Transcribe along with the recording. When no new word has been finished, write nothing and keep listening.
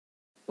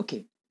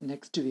Okay,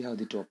 next we have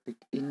the topic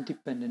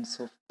independence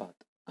of path.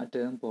 ആ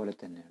term പോലെ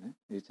തന്നെയാണ്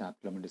ഈ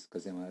ചാപ്റ്റർ നമ്മൾ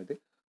ഡിസ്കസ് ചെയ്യുന്നത്.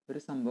 ഒരു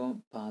സംഭവം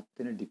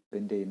പാത്തിനെ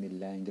ഡിപ്പെൻഡ്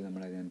ചെയ്യുന്നില്ല എങ്കിൽ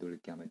നമ്മൾ അതിനെ എന്ത്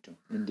വിളിക്കാൻ പറ്റും?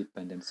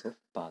 ഇൻഡിപെൻഡൻസ് ഓഫ്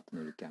പാത്ത്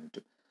എന്ന് വിളിക്കാൻ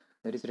പറ്റും.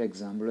 ദാറ്റ് ഈസ് ഒരു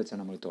എക്സാമ്പിൾ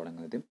വെച്ചാണ് നമ്മൾ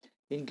തുടങ്ങുന്നത്.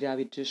 In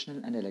gravitational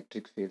and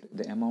electric field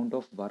the amount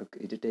of work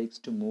it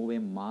takes to move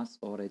A mass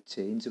or A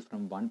change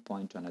from one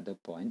point two another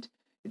point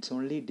it's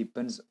only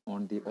depends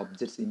on the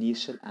objects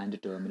initial and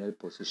terminal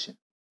position,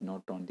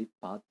 not on the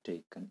path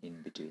taken in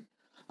between.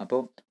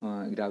 അപ്പോൾ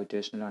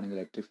gravitational ആണെങ്കിലും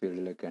electric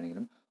ഫീൽഡിലൊക്കെ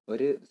ആണെങ്കിലും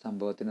ഒരു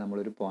സംഭവത്തിന്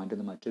നമ്മളൊരു പോയിന്റിൽ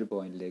നിന്ന് മറ്റൊരു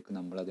പോയിന്റിലേക്ക്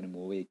നമ്മൾ അതിന്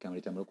മൂവ് ചെയ്യിക്കാൻ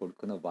വേണ്ടി നമ്മൾ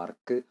കൊടുക്കുന്ന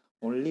work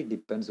only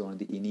depends on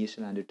the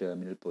initial and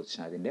terminal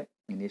position. അതിൻ്റെ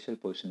ഇനീഷ്യൽ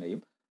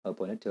പൊസിഷനെയും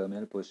അതുപോലെ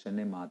ടെർമിനൽ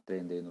പൊസിഷനെയും മാത്രമേ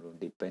എന്ത് ചെയ്യുന്നുള്ളൂ,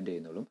 ഡിപ്പെൻഡ്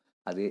ചെയ്യുന്നുള്ളൂ.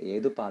 അത്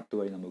ഏത് പാത്ത്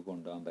വഴി നമുക്ക്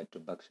കൊണ്ടുപോകാൻ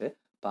പറ്റും, പക്ഷേ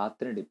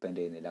പാത്തിനെ ഡിപ്പെൻഡ്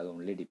ചെയ്യുന്നില്ല. അത്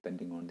only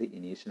depending on the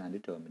initial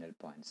and terminal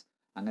points.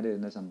 അങ്ങനെ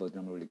വരുന്ന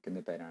സംഭവത്തിന് നമ്മൾ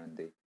വിളിക്കുന്ന പേരാണ്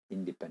എന്ത്?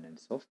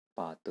 ഇൻഡിപെൻഡൻസ് ഓഫ്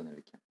പാത്ത് എന്ന്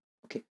വിളിക്കാം.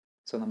 ഓക്കെ,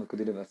 സോ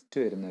നമുക്കിതിൽ ഫസ്റ്റ്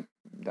വരുന്ന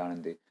ഇതാണ്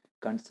എന്ത്?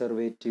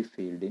 Conservative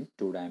field in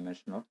 2D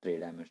or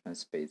 3D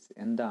space.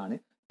 എന്താണ്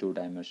 2D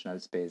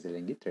സ്പേസ്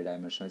അല്ലെങ്കിൽ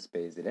 3D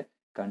സ്പേസിലെ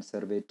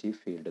കൺസർവേറ്റീവ്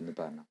ഫീൽഡ് എന്ന്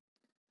പറഞ്ഞാൽ?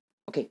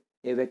 Okay,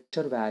 A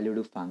vector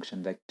valued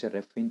function vector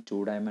F in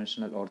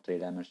 2D or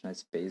 3D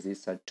space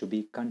is said to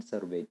be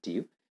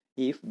conservative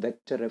if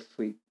vector f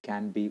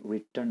can be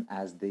written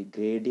as the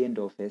gradient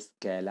of a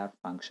scalar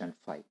function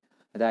phi.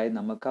 അതായത്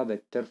നമുക്ക് ആ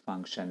vector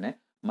ഫംഗ്ഷനെ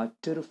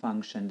മറ്റൊരു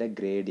ഫംഗ്ഷൻ്റെ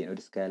ഗ്രേഡിയൻ,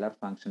 ഒരു scalar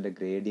ഫംഗ്ഷൻ്റെ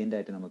gradient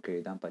ആയിട്ട് നമുക്ക്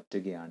എഴുതാൻ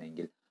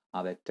പറ്റുകയാണെങ്കിൽ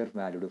ആ വെക്റ്റർ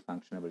വാല്യൂഡ്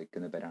ഫംഗ്ഷനെ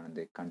വിളിക്കുന്ന പേരാണ്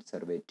എന്ത്?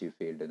 കൺസർവേറ്റീവ്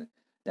ഫീൽഡ് എന്ന്.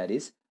 ദാറ്റ്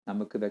ഈസ്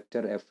നമുക്ക്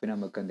വെക്റ്റർ എഫിന്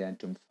നമുക്ക് എന്ത് ചെയ്യാൻ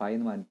പറ്റും? ഫൈ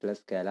എന്ന് പറഞ്ഞിട്ടുള്ള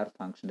സ്കേലാർ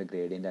ഫംഗ്ഷൻ്റെ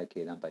ഗ്രേഡിയൻ്റ് ആക്കി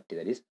എഴുതാൻ പറ്റും.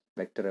 That is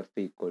vector F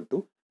equal to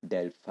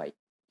del phi.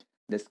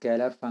 The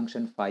scalar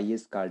function phi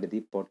is called the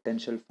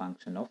potential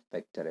function of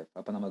vector F.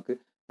 അപ്പോൾ നമുക്ക്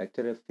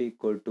vector F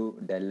equal to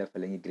del F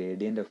അല്ലെങ്കിൽ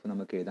ഗ്രേഡിയൻ്റ് എഫ്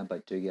നമുക്ക് എഴുതാൻ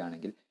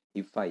പറ്റുകയാണെങ്കിൽ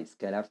ഈ ഫൈ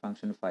സ്കേലാർ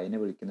ഫംഗ്ഷൻ ഫൈനെ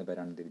വിളിക്കുന്ന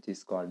പേരാണ് which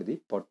is called the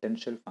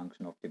potential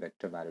function of the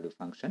vector valued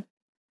function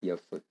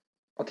F.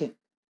 Okay,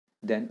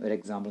 then ഒരു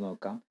എക്സാമ്പിൾ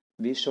നോക്കാം.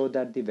 We show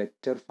that the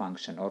vector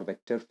function or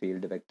vector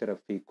field vector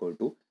f equal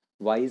to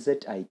yz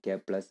I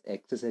cap plus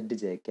xz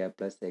j cap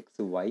plus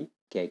xy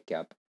k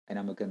cap. അതിന്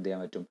നമുക്ക് എന്ത്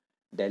ചെയ്യാൻ പറ്റും?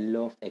 Del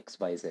of X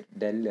Y Z.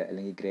 Del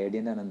അല്ലെങ്കിൽ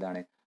gradient ആണ്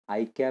എന്താണ്?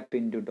 I cap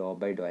into Dr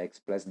by Dr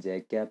X plus J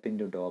cap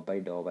into Dr by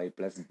Dr Y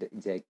plus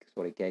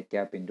K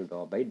cap into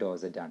Dr by Dr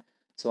Z ആണ്.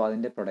 So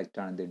അതിൻ്റെ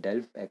product ആണ് എന്ത്?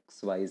 Dell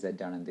X Y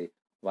Z ആണ് എന്ത്?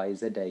 Y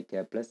said I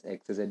cap plus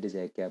X Z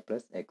J cap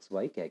plus X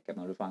Y K cap.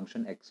 നമ്മൾ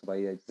function X Y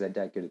Z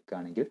ആക്കി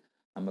എടുക്കുകയാണെങ്കിൽ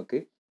നമുക്ക്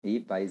ഈ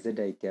Y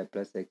said I cap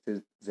plus X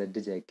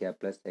Z J cap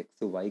plus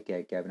X Y K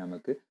cap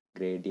നമുക്ക്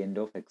gradient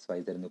of X Y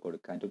Z എന്ന്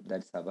കൊടുക്കാൻ പറ്റും.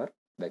 That's our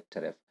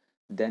vector F.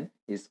 Then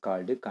is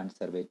called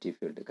conservative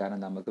field. കാരണം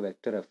നമുക്ക്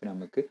വെക്റ്റർ എഫ്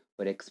നമുക്ക്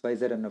ഒരു എക്സ് വൈ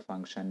സെഡ് എന്ന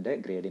ഫംഗ്ഷൻ്റെ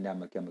gradient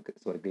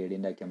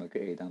gradient ആക്കി നമുക്ക്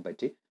എഴുതാൻ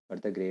പറ്റി.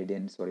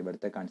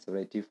 ഇവിടുത്തെ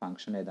കൺസർവേറ്റീവ്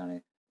ഫംഗ്ഷൻ ഏതാണ്?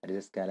 That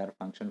is scalar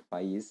function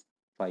phi is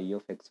phi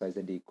of X Y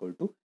Z equal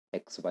to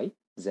X Y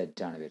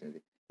Z ആണ്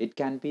വരുന്നത്. It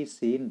can be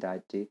seen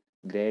that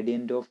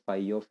gradient of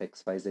phi of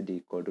xyz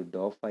equal to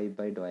dou phi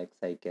by dou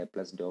xi cap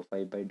plus dou phi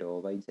by dou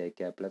y j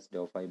cap plus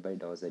dou phi by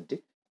dou z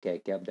k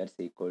cap. That's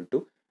equal to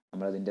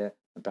നമ്മളതിൻ്റെ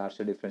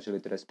partial differential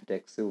with respect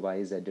X Y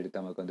Z എടുത്ത്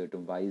നമുക്ക് എന്ത്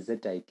കിട്ടും? Y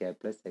said I cap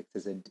plus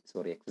X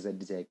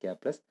Z J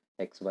cap plus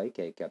X Y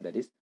K cap.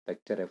 That is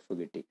vector F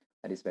കിട്ടി.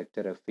 That is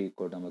vector F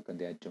equal നമുക്ക്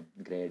എന്ത് പറ്റും?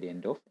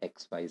 Gradient of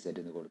X Y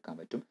Z എന്ന് കൊടുക്കാൻ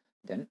പറ്റും.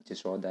 Then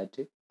to show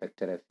that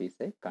vector F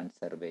is A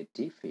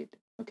conservative field.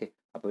 Okay,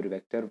 അപ്പോൾ ഒരു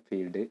vector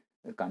field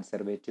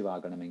conservative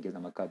ആകണമെങ്കിൽ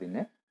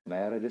നമുക്കതിനെ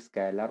വേറൊരു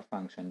സ്കേലാർ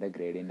ഫംഗ്ഷൻ്റെ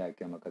ഗ്രേഡിയൻ്റ്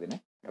ആക്കി നമുക്കതിനെ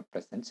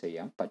റെപ്രസെൻറ്റ്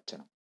ചെയ്യാൻ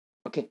പറ്റണം.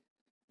 Okay,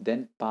 then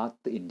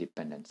path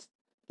independence.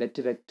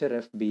 Let vector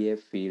F B A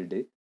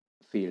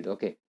field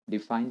okay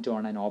defined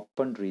on an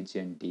open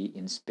region D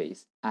in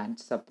space, and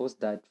suppose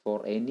that for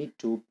any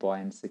 2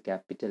 points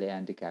capital A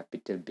and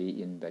capital B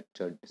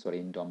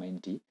in domain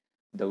D,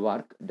 the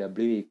work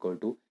W equal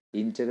to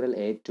integral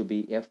A to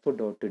B f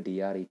dot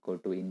dr equal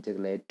to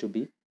integral A to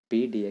B p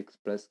dx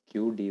plus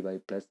q dy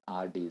plus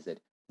r dz.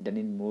 Then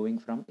in moving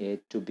from A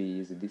to B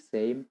is the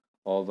same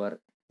over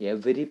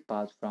every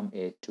path from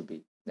A to B.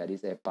 That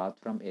is, a path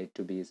from A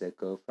to B is a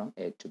curve from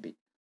A to B.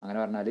 അങ്ങനെ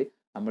പറഞ്ഞാൽ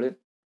നമ്മൾ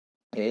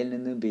എയിൽ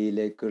നിന്ന്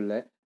ബിയിലേക്കുള്ള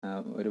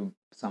ഒരു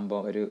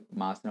സംഭവം, ഒരു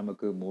മാസം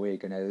നമുക്ക് മൂവ്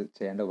ചെയ്യിക്കുന്നത്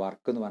ചെയ്യേണ്ട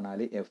വർക്ക് എന്ന്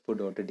പറഞ്ഞാൽ എഫ്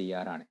ഡോട്ട് ഡി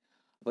ആർ ആണ്.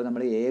 അപ്പോൾ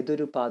നമ്മൾ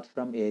ഏതൊരു path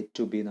from A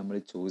to B നമ്മൾ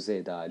ചൂസ്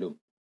ചെയ്താലും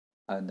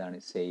അതെന്താണ്?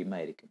 സെയിം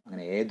ആയിരിക്കും.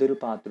 അങ്ങനെ ഏതൊരു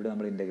പാത്തിലൂടെ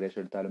നമ്മൾ ഇൻ്റഗ്രേഷൻ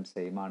എടുത്താലും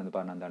സെയിം ആണെന്ന്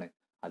പറഞ്ഞാൽ എന്താണ്?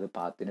 അത്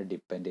പാത്തിനെ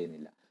ഡിപ്പെൻഡ്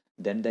ചെയ്യുന്നില്ല.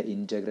 Then the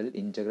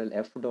integral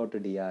F dot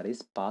D R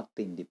is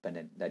path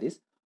independent. That is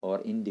or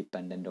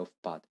independent of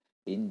path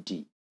in D,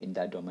 in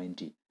the domain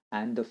D,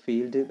 and the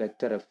field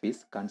vector F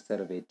is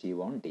conservative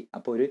on D.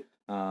 അപ്പോൾ ഒരു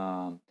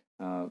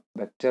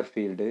vector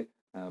field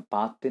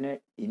പാത്തിനെ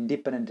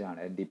independent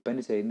ആണ്,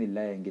 depend ചെയ്യുന്നില്ല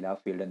എങ്കിൽ ആ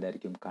field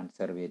എന്തായിരിക്കും?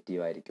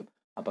 Conservative ആയിരിക്കും.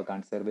 അപ്പോൾ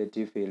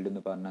conservative field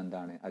എന്ന് പറഞ്ഞാൽ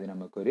എന്താണ്? അത്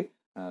നമുക്കൊരു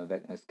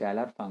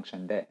സ്കേലാർ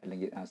ഫംഗ്ഷൻ്റെ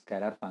അല്ലെങ്കിൽ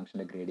സ്കേലാർ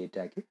ഫംഗ്ഷൻ്റെ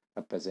ഗ്രേഡിയൻ്റ് ആക്കി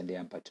റെപ്രസെൻറ്റ്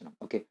ചെയ്യാൻ പറ്റണം.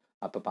 ഓക്കെ,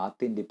 അപ്പോൾ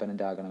പാത്ത്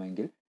ഇൻഡിപെൻഡൻ്റ്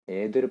ആകണമെങ്കിൽ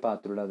ഏതൊരു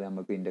പാത്തിലൂടെ അത്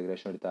നമുക്ക്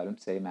ഇൻ്റഗ്രേഷൻ എടുത്താലും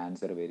സെയിം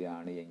ആൻസർ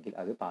വരികയാണ് എങ്കിൽ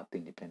അത് പാത്ത്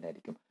ഇൻഡിപെൻഡൻ്റ്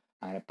ആയിരിക്കും.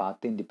 അങ്ങനെ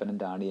പാത്ത്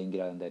ഇൻഡിപെൻഡൻ്റ് ആണ് എങ്കിൽ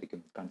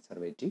അതെന്തായിരിക്കും?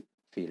 കൺസർവേറ്റീവ്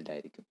ഫീൽഡ്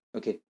ആയിരിക്കും.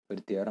 ഓക്കെ,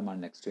 ഒരു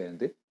തിയറമാണ് നെക്സ്റ്റ്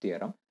വരുന്നത്.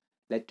 Theorem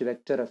let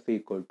vector F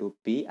equal to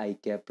P I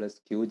cap plus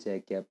Q J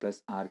cap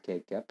plus R K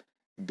cap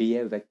B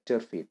A vector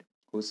field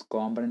whose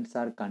components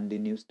are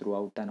continuous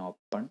throughout an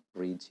open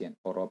region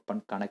or open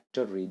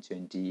connected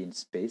region G in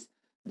space,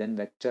 then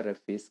vector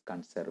f is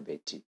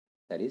conservative.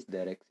 That is,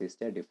 there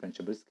exists a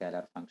differentiable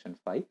scalar function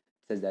phi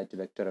such that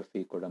vector f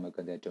equal നമുക്ക്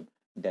എന്തായിട്ടും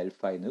del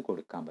phi എന്ന്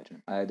കൊടുക്കാൻ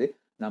പറ്റണം. അതായത്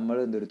നമ്മൾ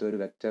എന്തെടുത്തു, ഒരു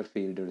vector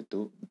field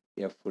എടുത്തു,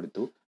 F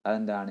എടുത്തു,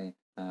 അതെന്താണ്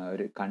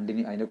ഒരു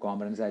അതിൻ്റെ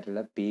കോമ്പണൻസ്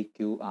ആയിട്ടുള്ള പി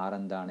ക്യു ആർ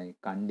എന്താണ്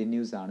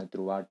കണ്ടിന്യൂസ് ആണ്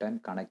through out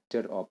and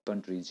connected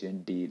open region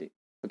ഡിയിൽ.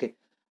 ഓക്കെ,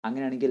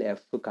 അങ്ങനെയാണെങ്കിൽ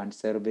എഫ്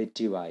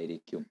കൺസർവേറ്റീവ്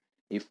ആയിരിക്കും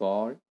if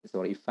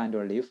and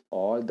only if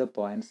all the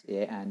points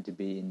A and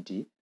B in D,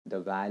 the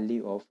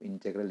value of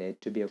integral a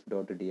to b f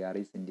dot dr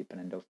is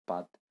independent of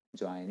path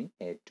joining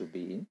a to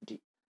b in D.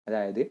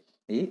 അതായത്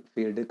ഈ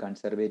field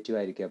conservative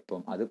ആയിരിക്കും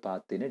അപ്പം അത്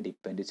പാത്തിനെ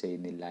depend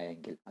ചെയ്യുന്നില്ല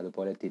എങ്കിൽ,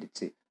 അതുപോലെ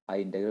തിരിച്ച് ആ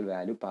ഇൻ്റഗ്രൽ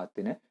വാല്യൂ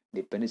പാത്തിനെ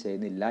ഡിപ്പെൻഡ്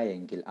ചെയ്യുന്നില്ല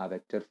എങ്കിൽ ആ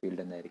വെക്റ്റർ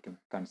ഫീൽഡ് എന്തായിരിക്കും,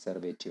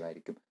 കൺസർവേറ്റീവ്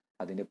ആയിരിക്കും.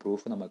 അതിൻ്റെ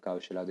പ്രൂഫ് നമുക്ക്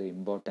ആവശ്യമില്ല, അത്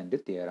ഇമ്പോർട്ടൻറ്റ്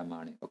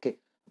തിയറമാണ്. ഓക്കെ,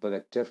 അപ്പോൾ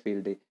വെക്റ്റർ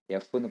ഫീൽഡ്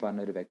എഫ് എന്ന്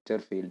പറഞ്ഞ ഒരു വെക്റ്റർ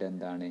ഫീൽഡ്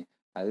എന്താണ്,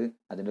 അത്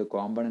അതിൻ്റെ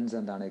കോമ്പണൻസ്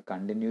എന്താണ്,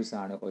 കണ്ടിന്യൂസ്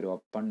ആണ് ഒരു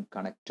ഓപ്പൺ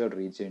കണക്റ്റഡ്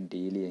റീജിയൻ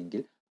ഡീൽ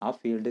എങ്കിൽ ആ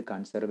ഫീൽഡ്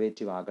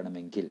കൺസർവേറ്റീവ്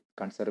ആകണമെങ്കിൽ,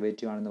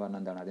 കൺസർവേറ്റീവ് ആണെന്ന്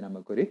പറഞ്ഞാൽ എന്താണ്, അത്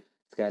നമുക്കൊരു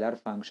സ്കേലാർ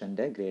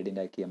ഫംഗ്ഷൻ്റെ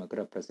ഗ്രേഡിയൻ്റ് ആക്കി നമുക്ക്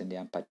റെപ്രസെൻറ്റ്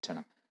ചെയ്യാൻ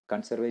പറ്റണം.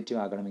 കൺസർവേറ്റീവ്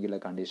ആകണമെങ്കിൽ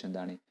കണ്ടീഷൻ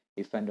എന്താണ്,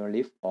 if and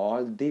only if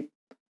all the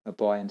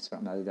points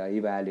from, അതായത് ഈ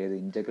വാല്യൂ ഏത്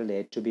integral A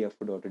to B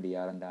F dot D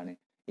R എന്താണ്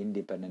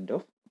ഇൻഡിപെൻഡൻറ്റ്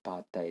ഓഫ്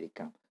പാത്ത്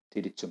ആയിരിക്കണം.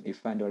 തിരിച്ചും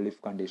if and only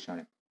if condition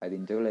ആണ്, അതായത്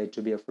integral A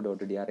to B F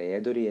dot D R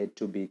ഏതൊരു A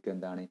to ബിക്ക്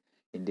എന്താണ്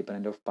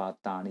ഇൻഡിപെൻഡൻറ്റ് ഓഫ്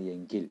പാത്ത് ആണ്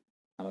എങ്കിൽ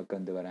നമുക്ക്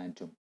എന്ത് പറയാൻ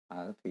പറ്റും, ആ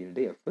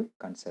ഫീൽഡ് എഫ്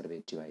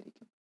കൺസർവേറ്റീവ്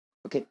ആയിരിക്കും.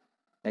 ഓക്കെ,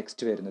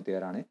 നെക്സ്റ്റ് വരുന്ന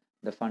തിയറാണ്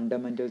the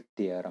fundamental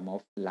theorem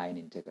of line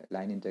integral.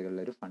 Line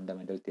ഇൻ്റഗ്രലിലെ ഒരു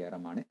fundamental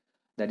തിയറമാണ്.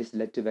 That is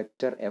let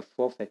vector F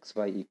of X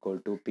Y equal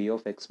to P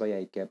of X Y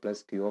I cap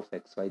plus Q of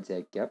X Y J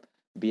cap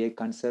B A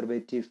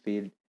conservative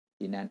field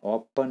in an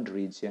open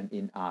region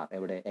in R,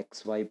 എവിടെ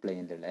X Y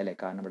പ്ലെയിനിലുള്ള അല്ലേ,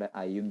 കാരണം ഇവിടെ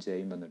ഐയും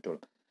ജെയും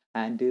വന്നിട്ടുള്ളൂ.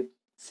 And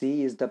C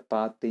is the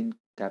path in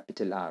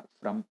capital are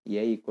from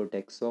A equal to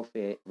X of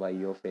A Y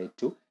of A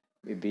to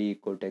B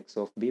equal to X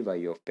of B Y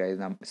of P.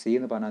 അതായത് C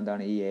എന്ന് പറഞ്ഞാൽ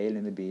എന്താണ്, ഈ എയിൽ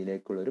നിന്ന്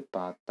ബിയിലേക്കുള്ള ഒരു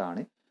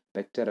പാത്താണ്.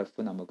 വെക്റ്റർ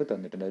എഫ് നമുക്ക്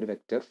തന്നിട്ടുണ്ട്, ഒരു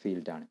വെക്റ്റർ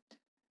ഫീൽഡാണ്.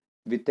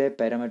 With a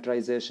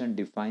parameterisation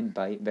defined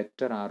by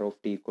vector R of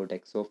T equal to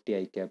X of T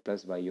I cap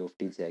plus Y of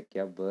T J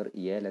cap where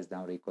A less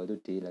than or equal to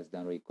T less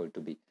than or equal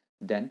to B.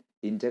 Then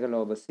integral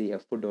over C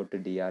F dot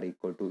D R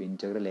equal to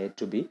integral A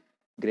to B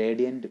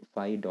gradient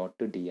phi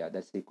dot D R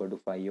that's equal to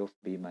phi of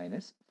B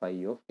minus phi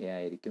of A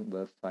ആയിരിക്കും,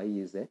 where phi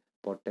is A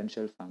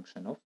potential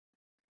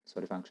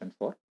function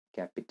four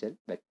capital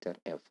vector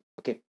F.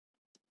 Okay,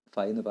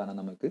 phi എന്ന് പറഞ്ഞാൽ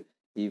നമുക്ക്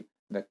ഈ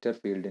vector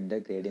ഫീൽഡിൻ്റെ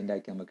gradient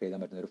ആക്കി നമുക്ക് എഴുതാൻ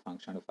പറ്റുന്ന ഒരു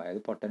ഫംഗ്ഷനാണ് ഫൈ. അത്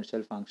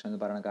പൊട്ടൻഷ്യൽ ഫംഗ്ഷൻ എന്ന്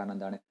പറയുന്ന കാരണം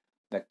എന്താണ്,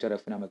 വെക്റ്റർ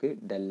എഫ് നമുക്ക്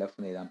ഡെൽ എഫ്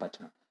എന്ന് എഴുതാൻ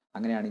പറ്റണം.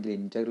 അങ്ങനെയാണെങ്കിൽ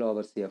integral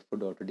over C F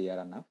dot D R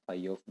എന്നാൽ phi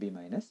of B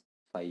minus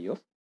phi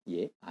of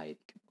A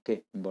ആയിരിക്കും. Okay,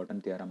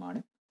 important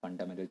തിയറമാണ്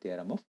fundamental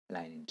theorem of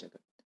line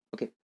integral.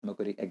 Okay,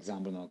 നമുക്കൊരു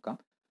എക്സാമ്പിൾ നോക്കാം.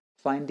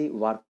 Find the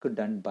work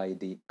done by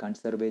the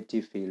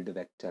conservative field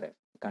vector F.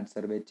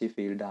 Conservative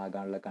field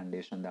ആകാനുള്ള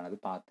condition എന്താണ്, അത്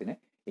പാത്തിനെ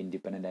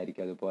independent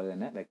ആയിരിക്കും. അതുപോലെ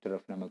തന്നെ വെക്റ്റർ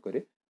എഫ് നമുക്കൊരു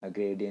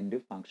ഗ്രേഡിയൻറ്റ്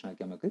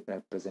ഫംഗ്ഷനൊക്കെ നമുക്ക്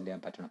റെപ്രസെൻറ്റ്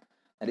ചെയ്യാൻ പറ്റണം.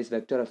 That is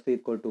vector F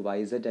equal to Y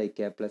said I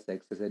cap plus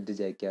X Z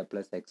J cap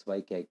plus X Y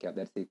K cap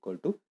that's equal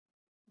to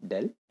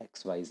Dell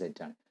X Y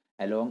Z ആണ്.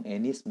 Along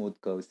any smooth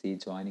curve C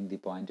joining the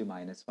point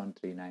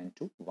 -139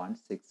 to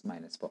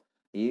 16-4.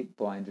 ഈ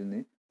പോയിന്റിൽ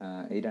നിന്ന്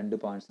ഈ രണ്ട്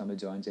points നമ്മൾ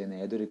join ചെയ്യുന്ന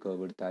ഏതൊരു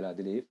curve എടുത്താലും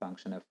അതിൽ ഈ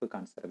ഫംഗ്ഷൻ എഫ്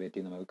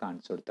കൺസർവേറ്റീവ് നമുക്ക്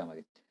കാണിച്ചു കൊടുത്താൽ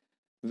മതി.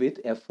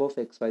 വിത്ത് F of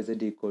X Y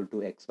Z equal to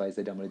X Y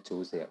Z നമ്മൾ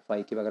ചൂസ് ചെയ്യുക.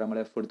 ഫൈക്ക് പകരം നമ്മൾ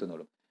F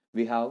എടുത്തുന്നുള്ളൂ.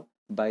 We have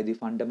by the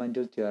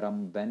fundamental theorem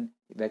when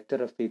vector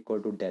F equal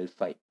to del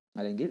phi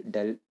അല്ലെങ്കിൽ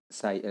ഡെൽ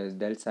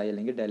സൈ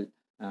അല്ലെങ്കിൽ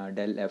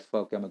ഡെൽ എഫ്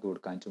ഒക്കെ നമുക്ക്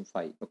കൊടുക്കാൻ പറ്റും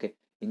ഫൈ. ഓക്കെ,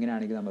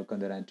 ഇങ്ങനെയാണെങ്കിൽ നമുക്ക്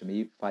എന്ത് പറയാൻ പറ്റും, ഈ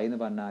ഫൈ എന്ന്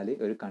പറഞ്ഞാൽ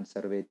ഒരു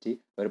കൺസർവേറ്റീവ്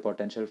ഒരു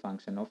potential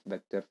function of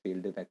vector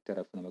field vector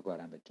F നമുക്ക്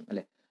പറയാൻ പറ്റും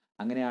അല്ലേ.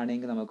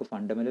 അങ്ങനെയാണെങ്കിൽ നമുക്ക്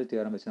ഫണ്ടമെൻ്റൽ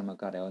തിയറം വെച്ച്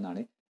നമുക്ക്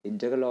അറിയാവുന്നതാണ്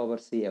integral over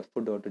C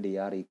F dot D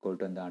R equal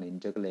to എന്താണ്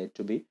integral A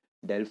to B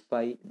del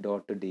phi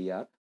dot D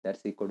R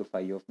that's equal to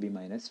phi of B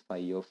minus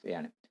phi of A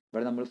ആണ്.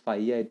 ഇവിടെ നമ്മൾ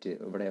ഫൈ ആയിട്ട്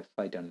ഇവിടെ F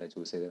ആയിട്ടാണല്ലോ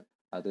choose ചെയ്തത്.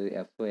 അത്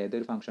F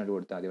ഏതൊരു ഫംഗ്ഷനായിട്ട്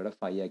കൊടുത്താൽ അത് ഇവിടെ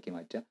ഫൈ ആക്കി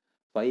മാറ്റുക.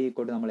 ഫൈ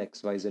ഈക്വൽ ടു നമ്മൾ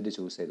എക്സ് വൈ സെഡ്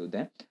ചൂസ് ചെയ്തു.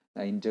 Then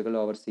integral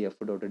over C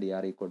F dot D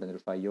R equal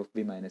to phi of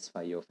B minus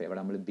phi of A. ഇവിടെ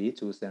നമ്മൾ ബി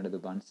ചൂസ് ചെയ്യേണ്ടത്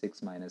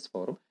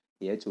 16-4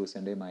 എ ചൂസ്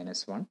ചെയ്യേണ്ടത്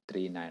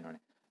 -139 ആണ്.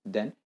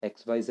 Then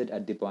xyz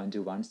at the point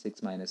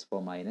 16-4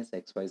 minus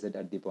xyz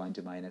at the point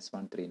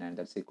 -139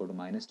 that's equal to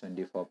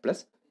 -24 plus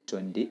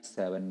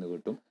 27 എന്ന്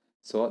കിട്ടും.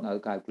 So അത്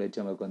calculate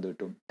നമുക്ക് എന്ത്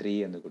കിട്ടും, 3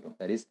 എന്ന് കിട്ടും.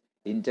 That is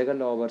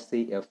integral over C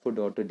F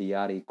dot D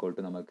R equal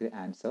to നമുക്ക്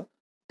ആൻസർ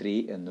 3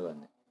 എന്ന്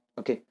വന്നു.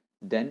 ഓക്കെ,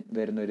 ദെൻ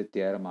വരുന്ന ഒരു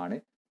തിയറമാണ്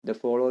the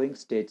following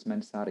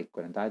statements are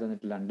equivalent. താഴെ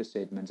തന്നിട്ടുള്ള രണ്ട്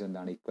സ്റ്റേറ്റ്മെൻറ്റ്സ്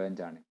എന്താണ്,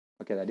 ഇക്വലൻ്റ് ആണ്.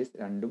 ഓക്കെ, ദാറ്റ് ഈസ്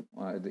രണ്ടും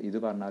ഇത്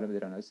പറഞ്ഞാലും ഇത്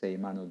രണ്ടും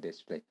സെയിം ആണ്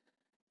ഉദ്ദേശിച്ചിട്ടുള്ളത്.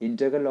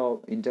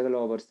 Integral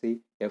over C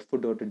f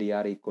dot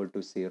dr equal to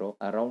 0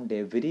 around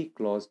every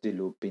closed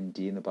loop in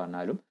D എന്ന്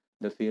പറഞ്ഞാലും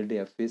the field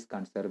f is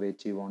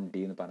conservative on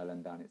D എന്ന് പറഞ്ഞാൽ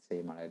എന്താണ്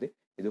സെയിം ആണ്. അതായത്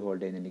ഇത്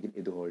ഹോൾഡ് ചെയ്യുന്നുണ്ടെങ്കിൽ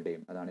ഇത് ഹോൾഡ്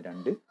ചെയ്യും. അതാണ്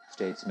രണ്ട്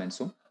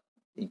സ്റ്റേറ്റ്മെൻറ്റ്സും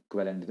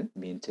ഇക്വലൻ്റ്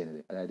മീൻ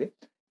ചെയ്യുന്നത്. അതായത്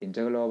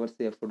integral over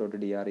C F dot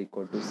D R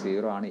equal to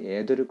 0 ആണ്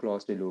ഏതൊരു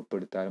ക്ലോസ്ഡ് ലൂപ്പ്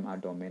എടുത്താലും ആ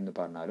ഡൊമൈൻ എന്ന്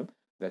പറഞ്ഞാലും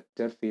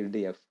vector field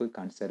F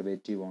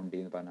conservative on D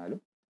എന്ന് പറഞ്ഞാലും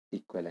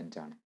ഇക്വലൻ്റ്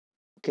ആണ്.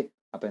 ഓക്കെ,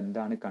 അപ്പോൾ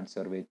എന്താണ്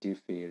കൺസർവേറ്റീവ്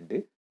ഫീൽഡ്,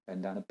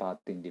 എന്താണ്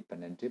പാത്ത്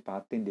ഇൻഡിപെൻഡൻറ്റ്,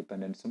 പാത്ത്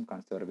ഇൻഡിപെൻഡൻസും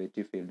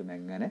കൺസർവേറ്റീവ് ഫീൽഡും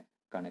എങ്ങനെ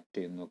കണക്ട്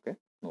ചെയ്യുന്നൊക്കെ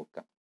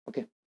നോക്കാം.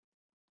 ഓക്കെ.